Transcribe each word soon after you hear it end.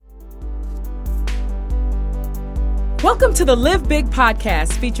Welcome to the Live Big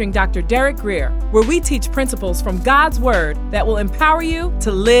podcast featuring Dr. Derek Grier, where we teach principles from God's Word that will empower you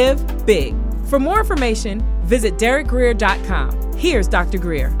to live big. For more information, visit derekgrier.com. Here's Dr.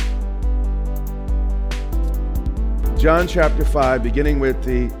 Grier. John chapter 5, beginning with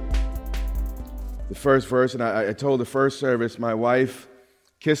the first verse. And I told the first service, my wife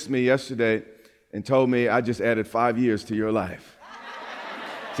kissed me yesterday and told me I just added 5 years to your life.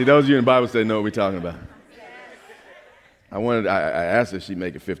 See, those of you in Bible study know what we're talking about. I asked her if she'd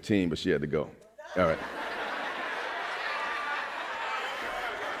make it 15, but she had to go. All right.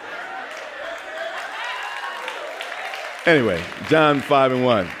 Anyway, John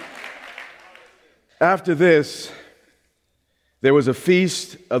 5:1. After this, there was a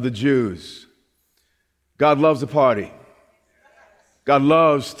feast of the Jews. God loves a party. God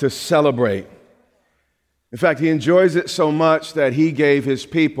loves to celebrate. In fact, he enjoys it so much that he gave his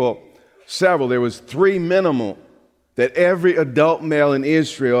people several. There was 3 minimal that every adult male in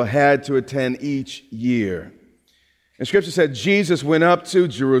Israel had to attend each year. And Scripture said Jesus went up to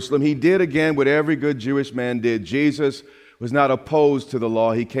Jerusalem. He did again what every good Jewish man did. Jesus was not opposed to the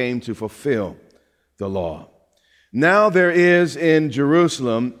law. He came to fulfill the law. Now there is in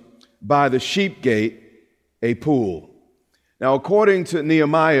Jerusalem by the sheep gate a pool. Now according to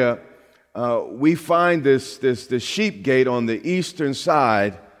Nehemiah, we find this sheep gate on the eastern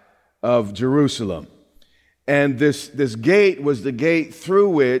side of Jerusalem. And this gate was the gate through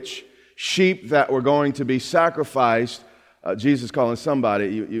which sheep that were going to be sacrificed, Jesus calling somebody,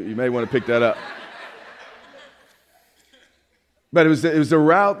 you may want to pick that up. But it was the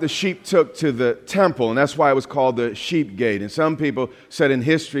route the sheep took to the temple, and that's why it was called the sheep gate. And some people said in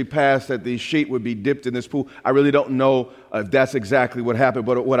history past that these sheep would be dipped in this pool. I really don't know if that's exactly what happened,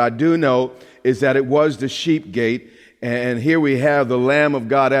 but what I do know is that it was the sheep gate. And here we have the Lamb of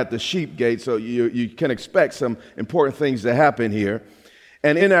God at the sheep gate, so you can expect some important things to happen here.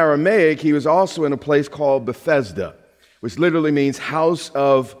 And in Aramaic, he was also in a place called Bethesda, which literally means house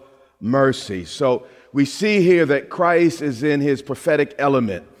of mercy. So we see here that Christ is in his prophetic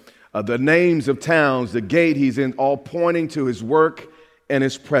element. The names of towns, the gate he's in, all pointing to his work and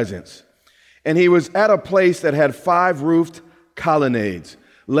his presence. And he was at a place that had 5 roofed colonnades.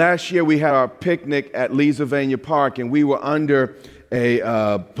 Last year, we had our picnic at Leesylvania Park, and we were under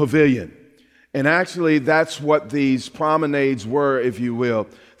a pavilion. And actually, that's what these promenades were, if you will.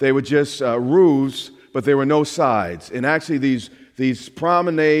 They were just roofs, but there were no sides. And actually, these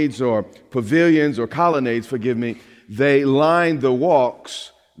promenades or pavilions or colonnades, they lined the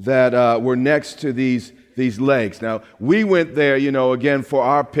walks that were next to these legs. Now, we went there, again, for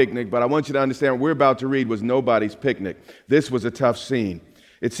our picnic, but I want you to understand what we're about to read was nobody's picnic. This was a tough scene.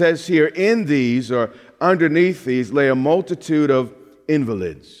 It says here, in these or underneath these lay a multitude of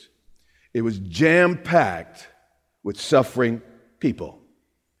invalids. It was jam-packed with suffering people.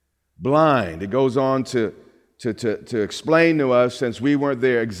 Blind. It goes on to explain to us, since we weren't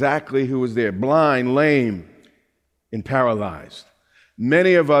there, exactly who was there. Blind, lame, and paralyzed.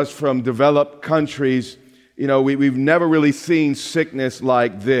 Many of us from developed countries, we've never really seen sickness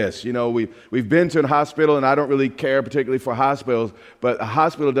like this. We've been to a hospital, and I don't really care particularly for hospitals, but a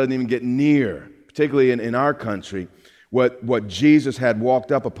hospital doesn't even get near, particularly in our country, what Jesus had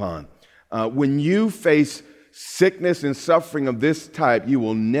walked up upon. When you face sickness and suffering of this type, you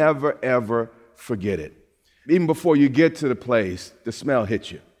will never, ever forget it. Even before you get to the place, the smell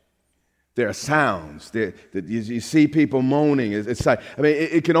hits you. There are sounds. You see people moaning. It's like,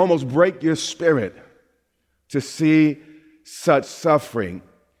 it can almost break your spirit to see such suffering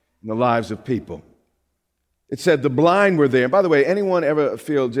in the lives of people. It said the blind were there. And by the way, anyone ever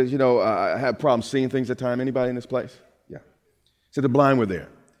feel just, I have problems seeing things at times? Anybody in this place? Yeah. It said the blind were there.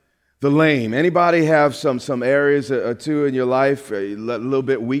 The lame. Anybody have some areas or two in your life a little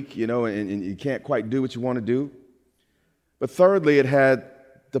bit weak, and you can't quite do what you want to do? But thirdly, it had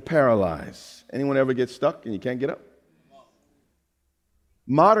the paralyzed. Anyone ever get stuck and you can't get up?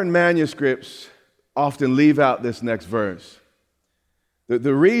 Modern manuscripts often leave out this next verse.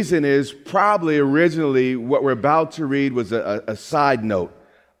 The reason is probably originally what we're about to read was a side note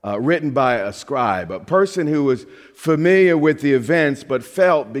written by a scribe, a person who was familiar with the events but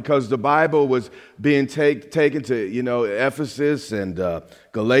felt because the Bible was being taken to Ephesus and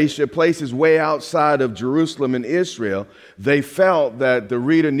Galatia, places way outside of Jerusalem and Israel, they felt that the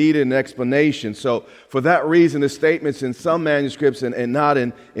reader needed an explanation. So for that reason, the statements in some manuscripts and not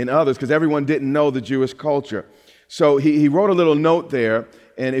in others, because everyone didn't know the Jewish culture. So he wrote a little note there,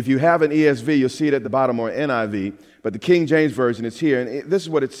 and if you have an ESV, you'll see it at the bottom, or NIV, but the King James Version is here, and this is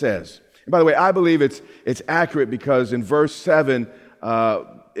what it says. And by the way, I believe it's accurate because in verse 7,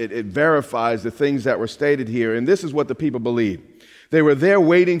 it verifies the things that were stated here. And this is what the people believed. They were there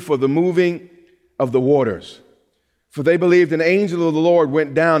waiting for the moving of the waters. For they believed an angel of the Lord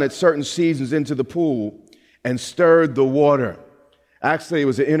went down at certain seasons into the pool and stirred the water. Actually, it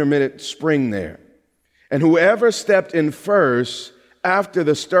was an intermittent spring there. And whoever stepped in first after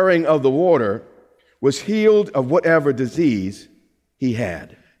the stirring of the water was healed of whatever disease he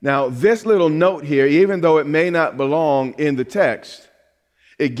had. Now, this little note here, even though it may not belong in the text,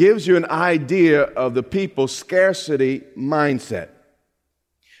 it gives you an idea of the people's scarcity mindset.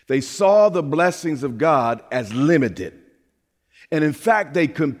 They saw the blessings of God as limited. And in fact, they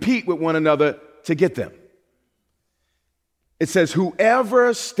compete with one another to get them. It says,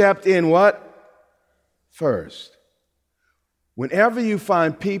 whoever stepped in what? First. Whenever you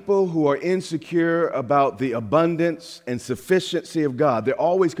find people who are insecure about the abundance and sufficiency of God, they're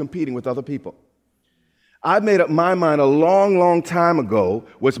always competing with other people. I made up my mind a long, long time ago,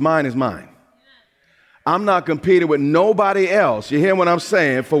 what's mine is mine. I'm not competing with nobody else, you hear what I'm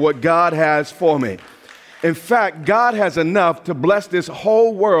saying, for what God has for me. In fact, God has enough to bless this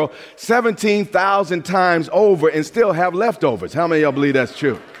whole world 17,000 times over and still have leftovers. How many of y'all believe that's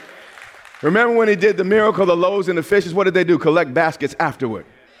true? Remember when he did the miracle of the loaves and the fishes? What did they do? Collect baskets afterward.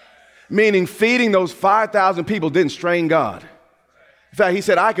 Meaning feeding those 5,000 people didn't strain God. In fact, he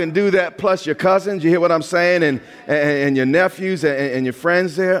said, I can do that plus your cousins. You hear what I'm saying? And your nephews and your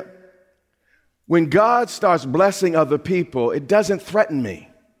friends there. When God starts blessing other people, it doesn't threaten me.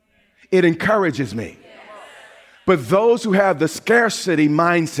 It encourages me. But those who have the scarcity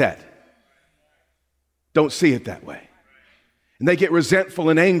mindset don't see it that way. And they get resentful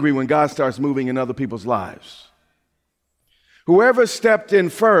and angry when God starts moving in other people's lives. Whoever stepped in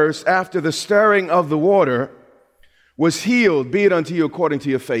first after the stirring of the water was healed, be it unto you according to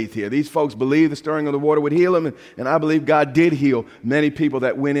your faith here. These folks believed the stirring of the water would heal them, and I believe God did heal many people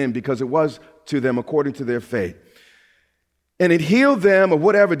that went in because it was to them according to their faith. And it healed them of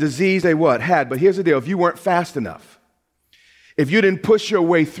whatever disease they had. But here's the deal. If you weren't fast enough, if you didn't push your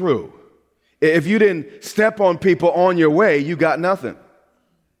way through, if you didn't step on people on your way, you got nothing.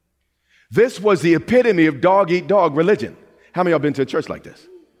 This was the epitome of dog-eat-dog religion. How many of y'all been to a church like this?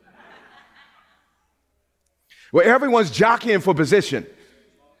 Where everyone's jockeying for position.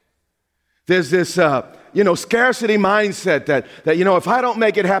 There's this, scarcity mindset that, if I don't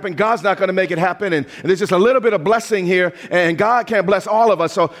make it happen, God's not going to make it happen. And there's just a little bit of blessing here, and God can't bless all of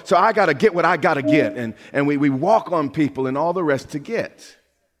us, so I got to get what I got to get. And we walk on people and all the rest to get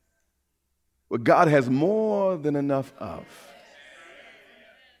what God has more than enough of.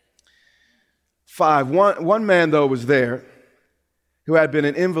 5, one man, though, was there who had been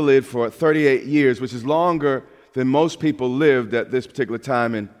an invalid for 38 years, which is longer than most people lived at this particular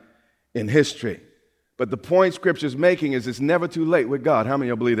time in history. But the point Scripture's making is it's never too late with God. How many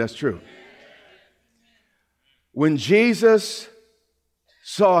of y'all believe that's true? When Jesus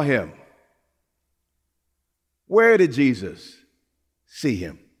saw him, where did Jesus see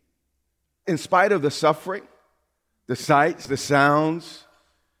him? In spite of the suffering, the sights, the sounds,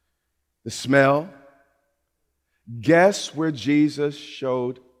 the smell, guess where Jesus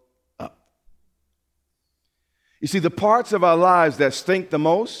showed up? You see, the parts of our lives that stink the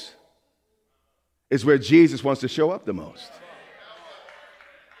most is where Jesus wants to show up the most.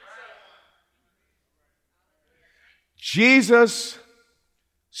 Jesus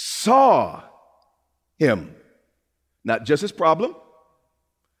saw him, not just his problem,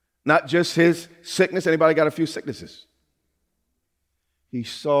 not just his sickness. Anybody got a few sicknesses? He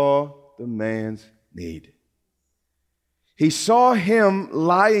saw the man's need. He saw him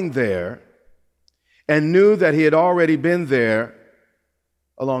lying there and knew that he had already been there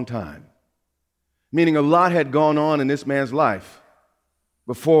a long time. Meaning a lot had gone on in this man's life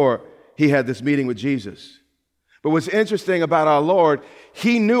before he had this meeting with Jesus. But what's interesting about our Lord,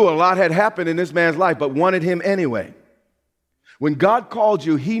 he knew a lot had happened in this man's life, but wanted him anyway. When God called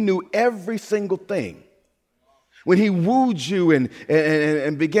you, he knew every single thing. When he wooed you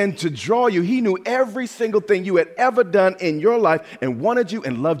and began to draw you, he knew every single thing you had ever done in your life and wanted you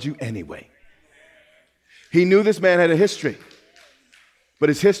and loved you anyway. He knew this man had a history, but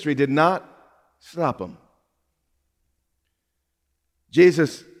his history did not stop him.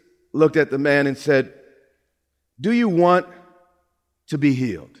 Jesus looked at the man and said, "Do you want to be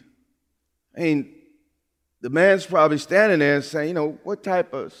healed?" I mean, the man's probably standing there and saying, what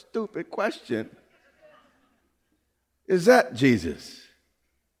type of stupid question is that, Jesus?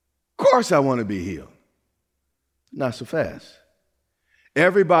 Of course I want to be healed. Not so fast.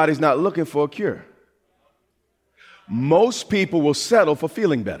 Everybody's not looking for a cure. Most people will settle for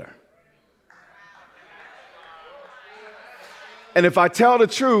feeling better. And if I tell the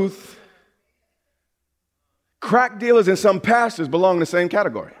truth, crack dealers and some pastors belong in the same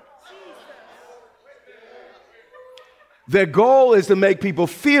category. Their goal is to make people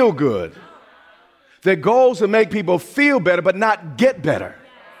feel good. Their goal is to make people feel better, but not get better.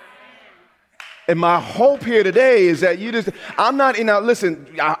 And my hope here today is that listen,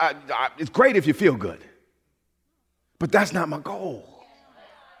 it's great if you feel good, but that's not my goal.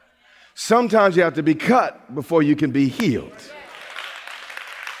 Sometimes you have to be cut before you can be healed.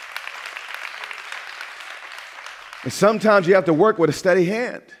 And sometimes you have to work with a steady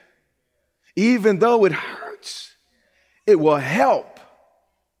hand. Even though it hurts, it will help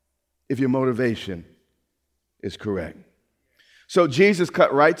if your motivation is correct. So Jesus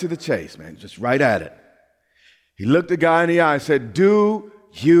cut right to the chase, man, just right at it. He looked the guy in the eye and said, do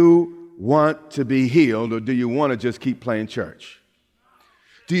you want to be healed, or do you want to just keep playing church?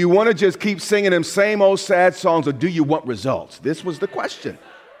 Do you want to just keep singing them same old sad songs, or do you want results? This was the question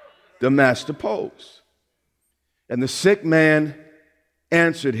the master posed. And the sick man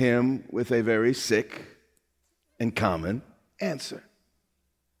answered him with a very sick and common answer.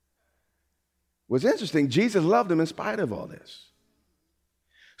 What's interesting, Jesus loved him in spite of all this.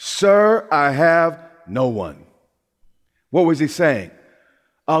 Sir, I have no one. What was he saying?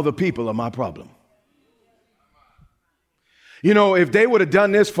 Other people are my problem. You know, if they would have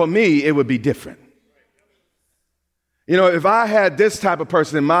done this for me, it would be different. You know, if I had this type of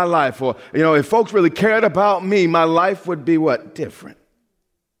person in my life, or, you know, if folks really cared about me, my life would be what? Different.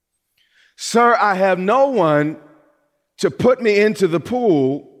 Sir, I have no one to put me into the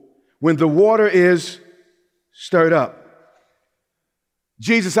pool when the water is stirred up.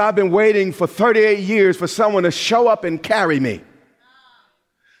 Jesus, I've been waiting for 38 years for someone to show up and carry me.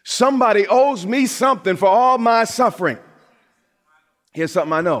 Somebody owes me something for all my suffering. Here's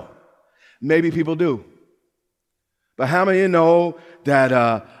something I know. Maybe people do. But how many of you know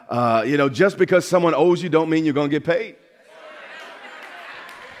that, just because someone owes you don't mean you're going to get paid?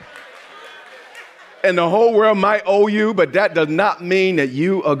 And the whole world might owe you, but that does not mean that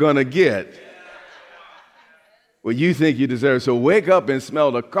you are going to get what you think you deserve. So wake up and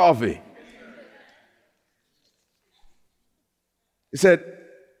smell the coffee. He said,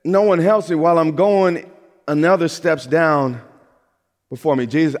 no one helps me while I'm going another steps down before me.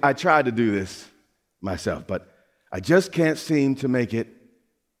 Jesus, I tried to do this myself, but I just can't seem to make it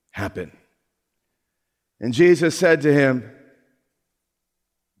happen. And Jesus said to him,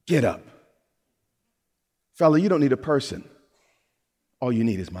 get up. Fella, you don't need a person. All you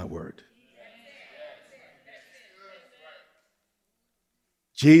need is my word.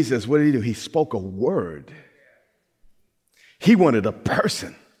 Jesus, what did he do? He spoke a word. He wanted a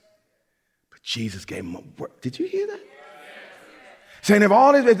person, but Jesus gave him a word. Did you hear that? Saying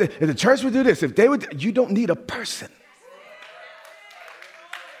if the church would do this, if they would, you don't need a person.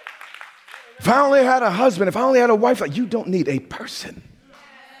 If I only had a husband, if I only had a wife, you don't need a person.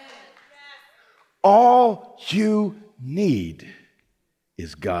 All you need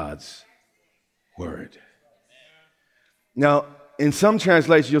is God's word. Now, in some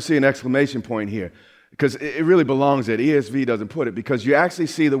translations, you'll see an exclamation point here because it really belongs there. ESV doesn't put it because you actually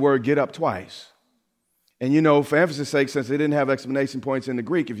see the word get up twice. And, you know, for emphasis' sake, since they didn't have exclamation points in the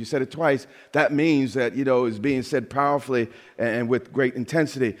Greek, if you said it twice, that means that, you know, it's being said powerfully and with great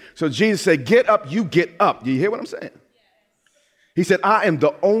intensity. So Jesus said, get up, you get up. Do you hear what I'm saying? He said, I am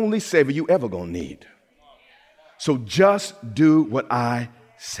the only Savior you ever gonna need. So just do what I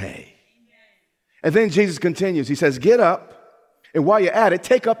say. And then Jesus continues. He says, get up, and while you're at it,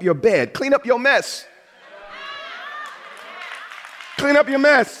 take up your bed. Clean up your mess. Clean up your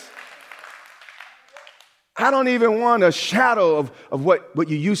mess. I don't even want a shadow of what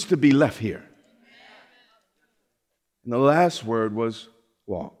you used to be left here. And the last word was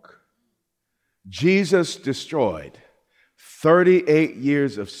walk. Jesus destroyed 38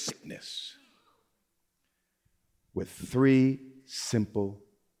 years of sickness with 3 simple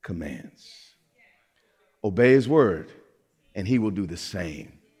commands. Obey his word, and he will do the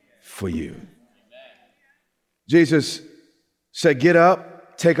same for you. Jesus said, get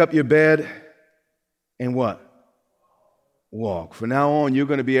up, take up your bed, and what? Walk. From now on, you're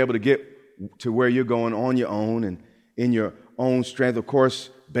going to be able to get to where you're going on your own and in your own strength, of course,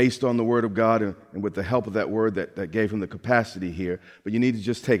 based on the word of God and with the help of that word that gave him the capacity here. But you need to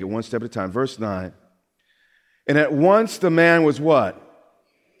just take it one step at a time. Verse 9. And at once the man was what?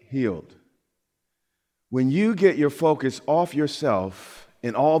 Healed. When you get your focus off yourself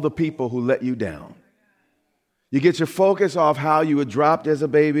and all the people who let you down, you get your focus off how you were dropped as a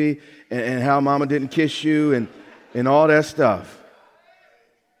baby and how mama didn't kiss you and all that stuff.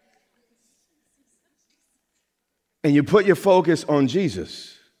 and you put your focus on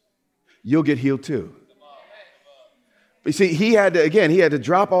Jesus, you'll get healed too. You see, he had to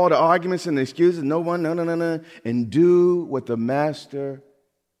drop all the arguments and the excuses, no, and do what the master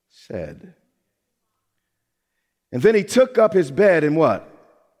said. And then he took up his bed and what?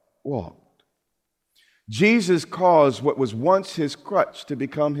 Walked. Jesus caused what was once his crutch to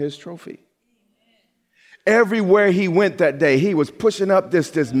become his trophy. Everywhere he went that day, he was pushing up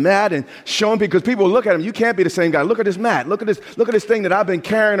this mat and showing people, because people look at him, you can't be the same guy. Look at this mat. Look at this thing that I've been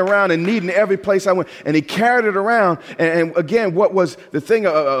carrying around and needing every place I went. And he carried it around. And again, what was the thing,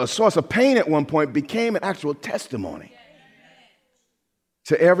 a source of pain at one point, became an actual testimony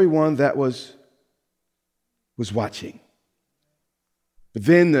to everyone that was watching. But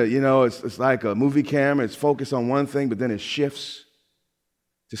then, it's like a movie camera. It's focused on one thing, but then it shifts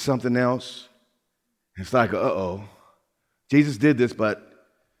to something else. It's like, Jesus did this, but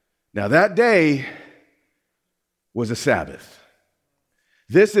now that day was a Sabbath.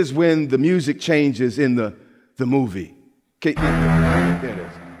 This is when the music changes in the movie. Okay, there it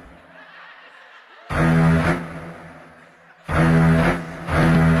is.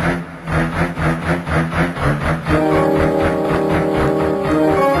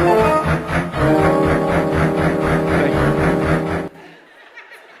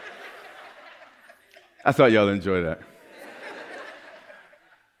 I thought y'all enjoyed that.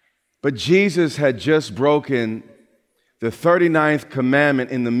 But Jesus had just broken the 39th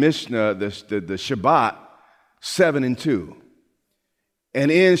commandment in the Mishnah, the Shabbat 7:2.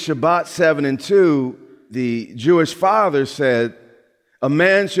 And in Shabbat 7:2, the Jewish father said, a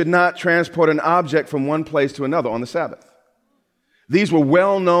man should not transport an object from one place to another on the Sabbath. These were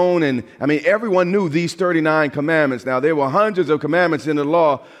well known, and everyone knew these 39 commandments. Now, there were hundreds of commandments in the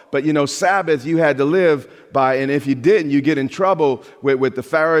law, but Sabbath you had to live by, and if you didn't, you get in trouble with the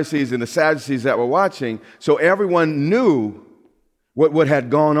Pharisees and the Sadducees that were watching. So everyone knew what had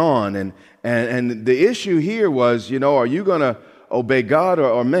gone on, and the issue here was, are you going to obey God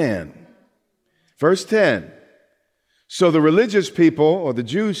or man? Verse 10, so the religious people, or the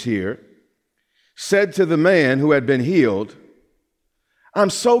Jews here, said to the man who had been healed, I'm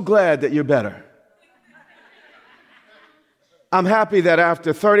so glad that you're better. I'm happy that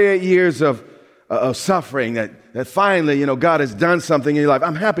after 38 years of suffering, that finally, God has done something in your life.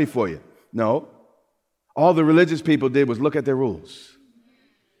 I'm happy for you. No. All the religious people did was look at their rules.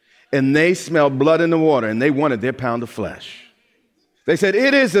 And they smelled blood in the water, and they wanted their pound of flesh. They said,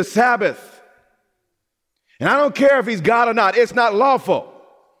 it is a Sabbath. And I don't care if he's God or not. It's not lawful.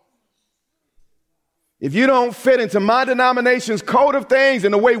 If you don't fit into my denomination's code of things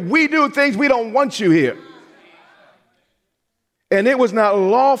and the way we do things, we don't want you here. And it was not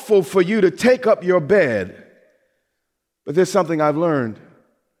lawful for you to take up your bed. But there's something I've learned.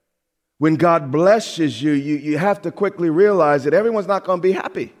 When God blesses you, you have to quickly realize that everyone's not going to be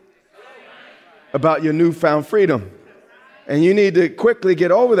happy about your newfound freedom. And you need to quickly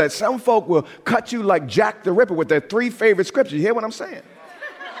get over that. Some folk will cut you like Jack the Ripper with their 3 favorite scriptures. You hear what I'm saying?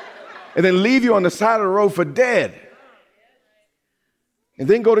 And then leave you on the side of the road for dead. And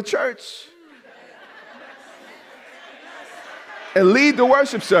then go to church. And lead the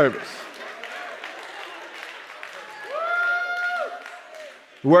worship service.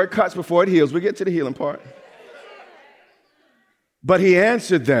 The word cuts before it heals. We get to the healing part. But he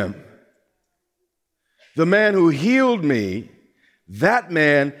answered them, the man who healed me, that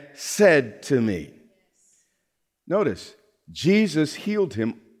man said to me. Notice, Jesus healed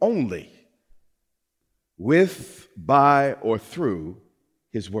him only with, by, or through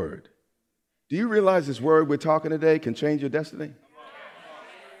his word. Do you realize this word we're talking today can change your destiny?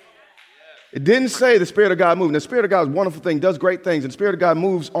 It didn't say the Spirit of God moved. The Spirit of God is a wonderful thing, does great things, and the Spirit of God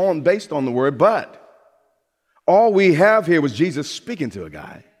moves on based on the word, but all we have here was Jesus speaking to a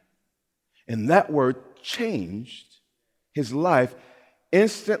guy, and that word changed his life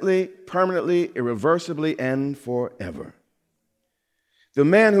instantly, permanently, irreversibly, and forever. The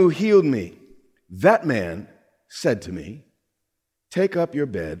man who healed me, that man said to me, take up your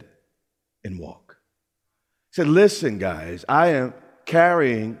bed and walk. He said, listen, guys, I am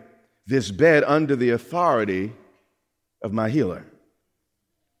carrying this bed under the authority of my healer.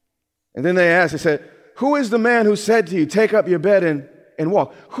 And then they asked, they said, who is the man who said to you, take up your bed and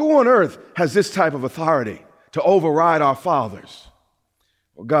walk? Who on earth has this type of authority to override our fathers?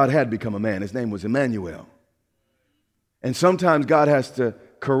 Well, God had become a man. His name was Emmanuel. And sometimes God has to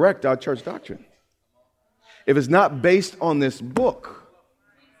correct our church doctrine. If it's not based on this book,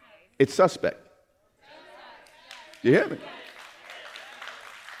 it's suspect. You hear me?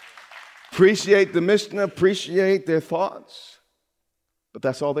 Appreciate the Mishnah, appreciate their thoughts, but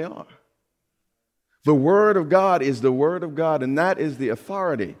that's all they are. The Word of God is the Word of God, and that is the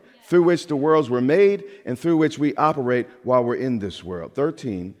authority through which the worlds were made and through which we operate while we're in this world.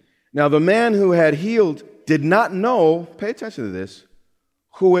 13. Now the man who had healed did not know, pay attention to this,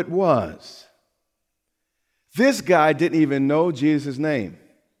 who it was. This guy didn't even know Jesus' name,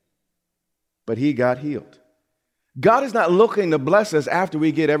 but he got healed. God is not looking to bless us after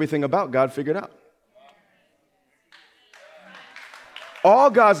we get everything about God figured out. All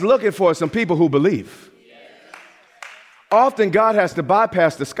God's looking for is some people who believe. Often God has to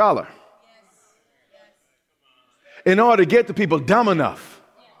bypass the scholar in order to get the people dumb enough.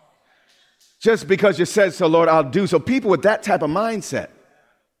 Just because you said so, Lord, I'll do so. People with that type of mindset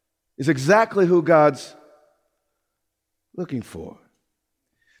is exactly who God's looking for.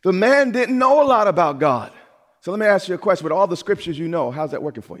 The man didn't know a lot about God. So let me ask you a question. With all the scriptures you know, how's that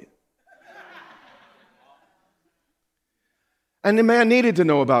working for you? And the man needed to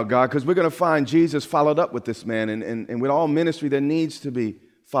know about God because we're going to find Jesus followed up with this man. And with all ministry, there needs to be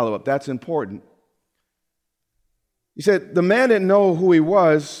follow-up. That's important. He said the man didn't know who he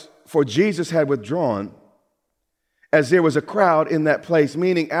was, for Jesus had withdrawn, as there was a crowd in that place,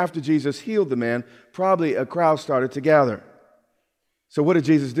 meaning after Jesus healed the man, probably a crowd started to gather. So what did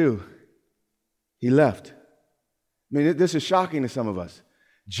Jesus do? He left. I mean, this is shocking to some of us.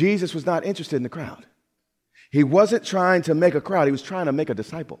 Jesus was not interested in the crowd. He wasn't trying to make a crowd. He was trying to make a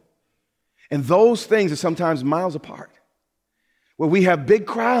disciple. And those things are sometimes miles apart, where we have big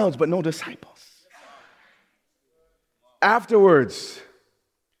crowds but no disciples. Afterwards,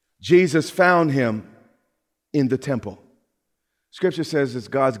 Jesus found him in the temple. Scripture says it's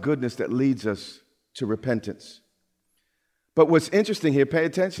God's goodness that leads us to repentance. But what's interesting here, pay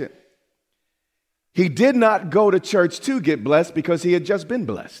attention. He did not go to church to get blessed because he had just been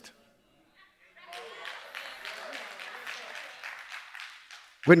blessed.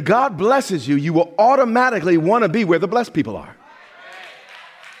 When God blesses you, you will automatically want to be where the blessed people are.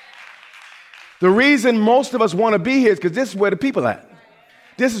 The reason most of us want to be here is because this is where the people are at.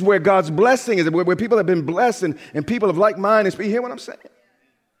 This is where God's blessing is, where people have been blessed and people of like mind. You hear what I'm saying?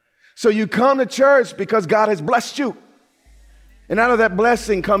 So you come to church because God has blessed you. And out of that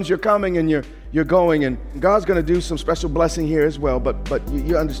blessing comes your coming and you're going. And God's going to do some special blessing here as well. But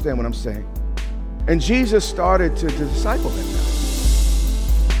you understand what I'm saying. And Jesus started to disciple him now.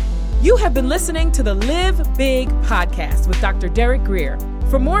 You have been listening to the Live Big podcast with Dr. Derek Grier.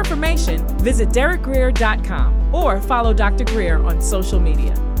 For more information, visit derekgrier.com or follow Dr. Grier on social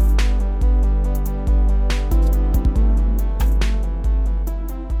media.